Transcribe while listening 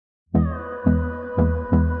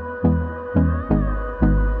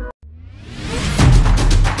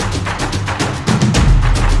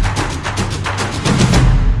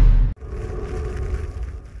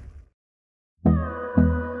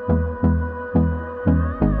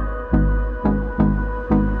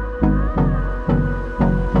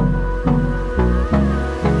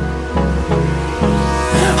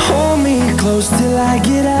close till I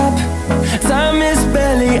get up. Time is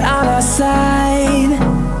barely on our side.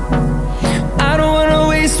 I don't wanna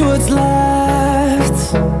waste what's left.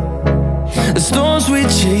 The storms we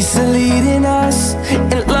chase are leading us,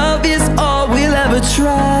 and love is all we'll ever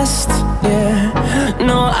trust. Yeah,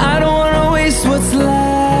 no, I don't wanna waste what's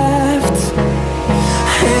left.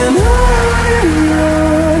 And on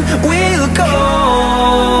we'll go,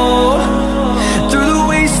 through the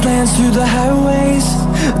wastelands, through the highways,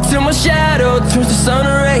 till my shadow turns to sun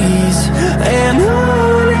rays. And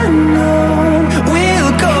on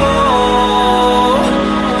we'll go,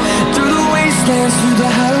 through the wastelands, through the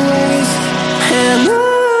highways, and on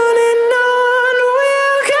we'll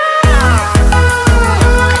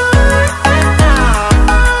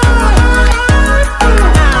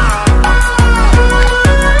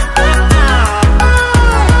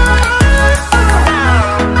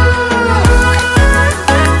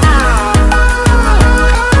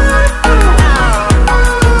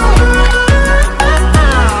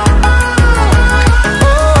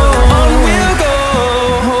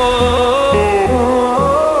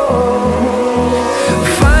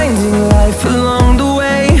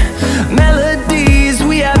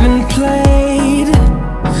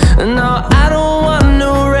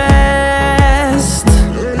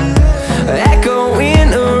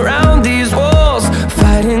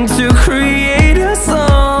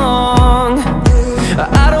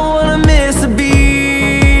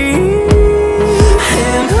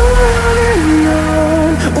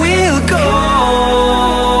go.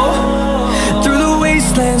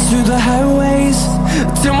 Through the highways,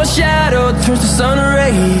 till my shadow turns to sun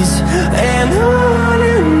rays. And on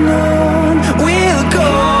we'll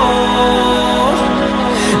go,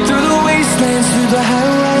 through the wastelands, through the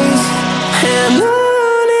highways, and on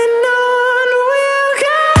we'll go.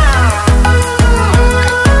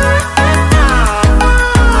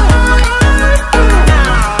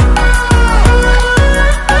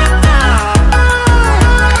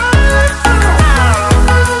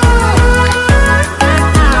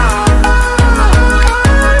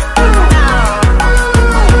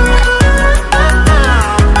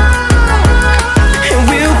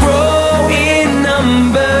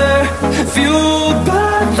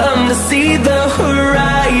 To see the horizon.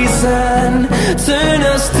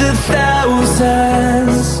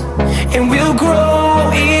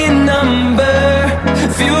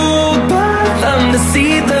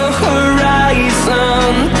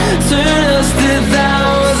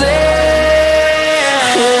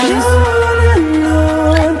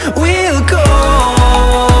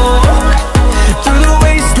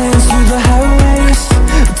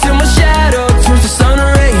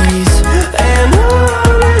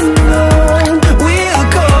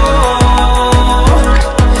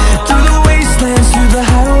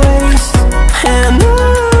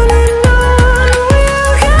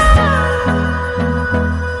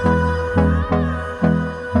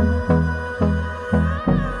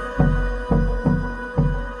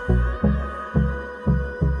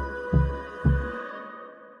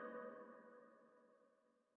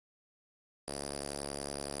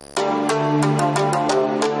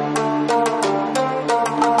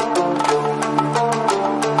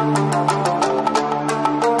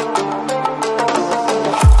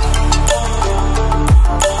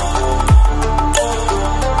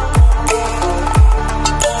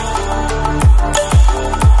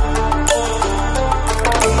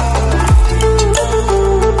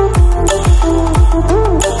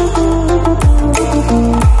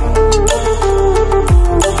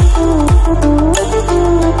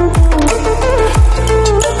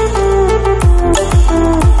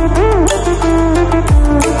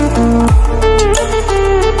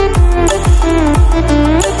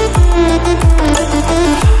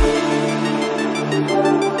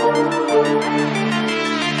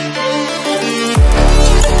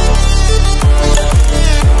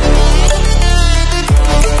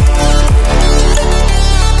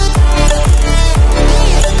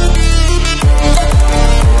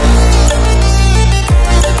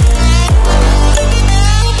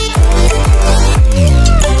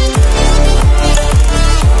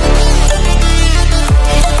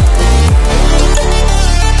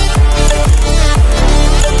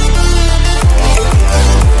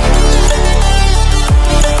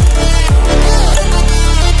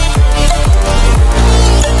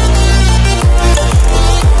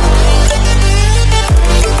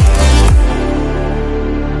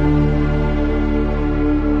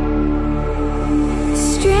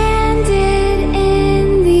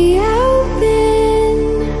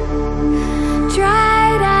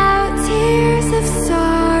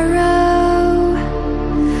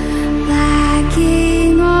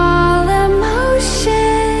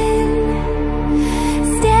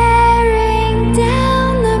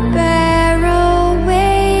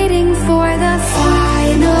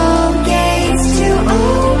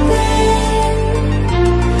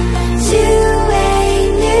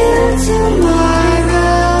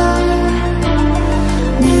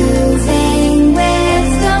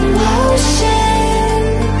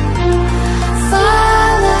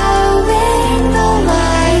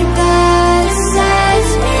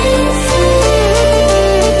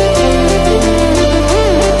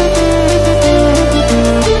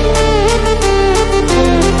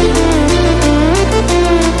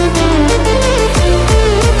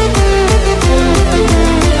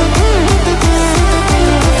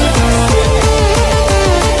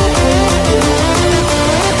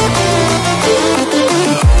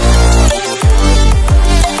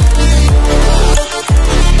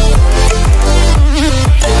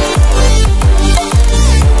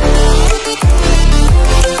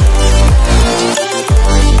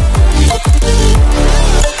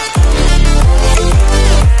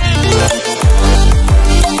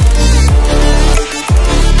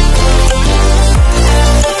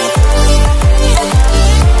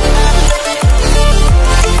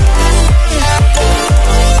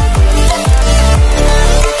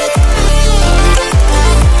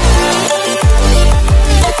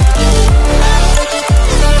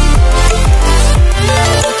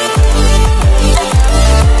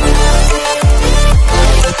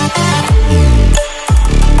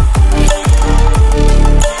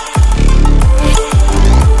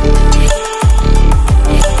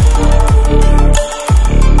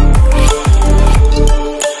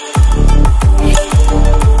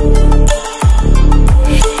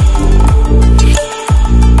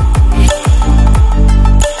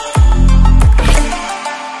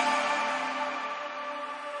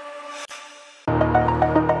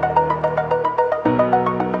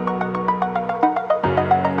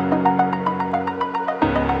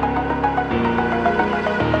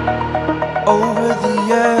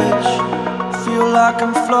 edge, feel like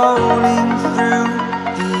I'm floating through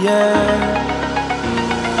the air.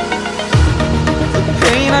 The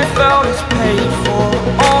pain I felt is paid for,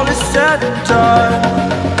 all is said and done.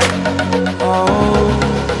 Oh,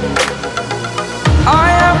 I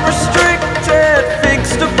am restricted,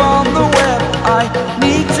 fixed upon the web. I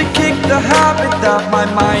need to kick the habit that my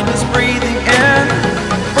mind is breathing in.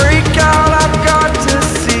 Break out, I've got to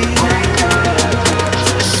see.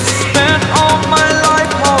 Spent all my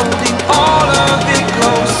life holding all of it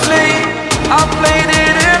closely. I played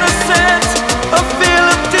it innocent, a feel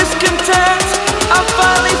of discontent. I'm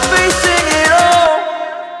finally facing it all,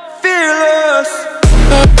 fearless.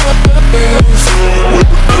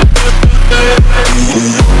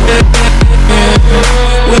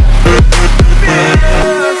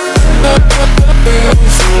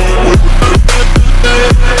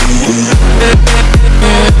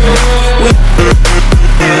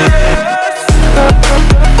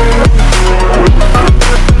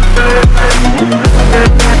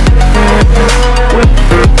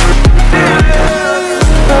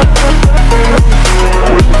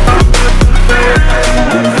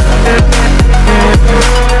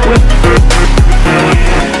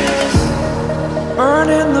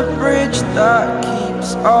 Burning the bridge that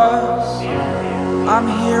keeps us. I'm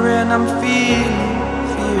here and I'm feeling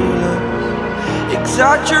fearless.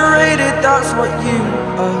 Exaggerated, that's what you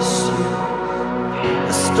assume.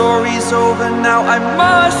 The story's over now, I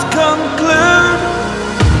must conclude.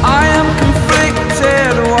 I am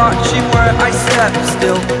conflicted, watching where I step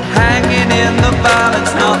still, hanging in the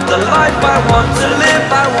balance. Not the life I want to live,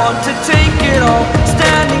 I want to take it all.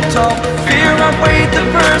 Standing tall, fear I weighed the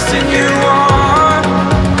person you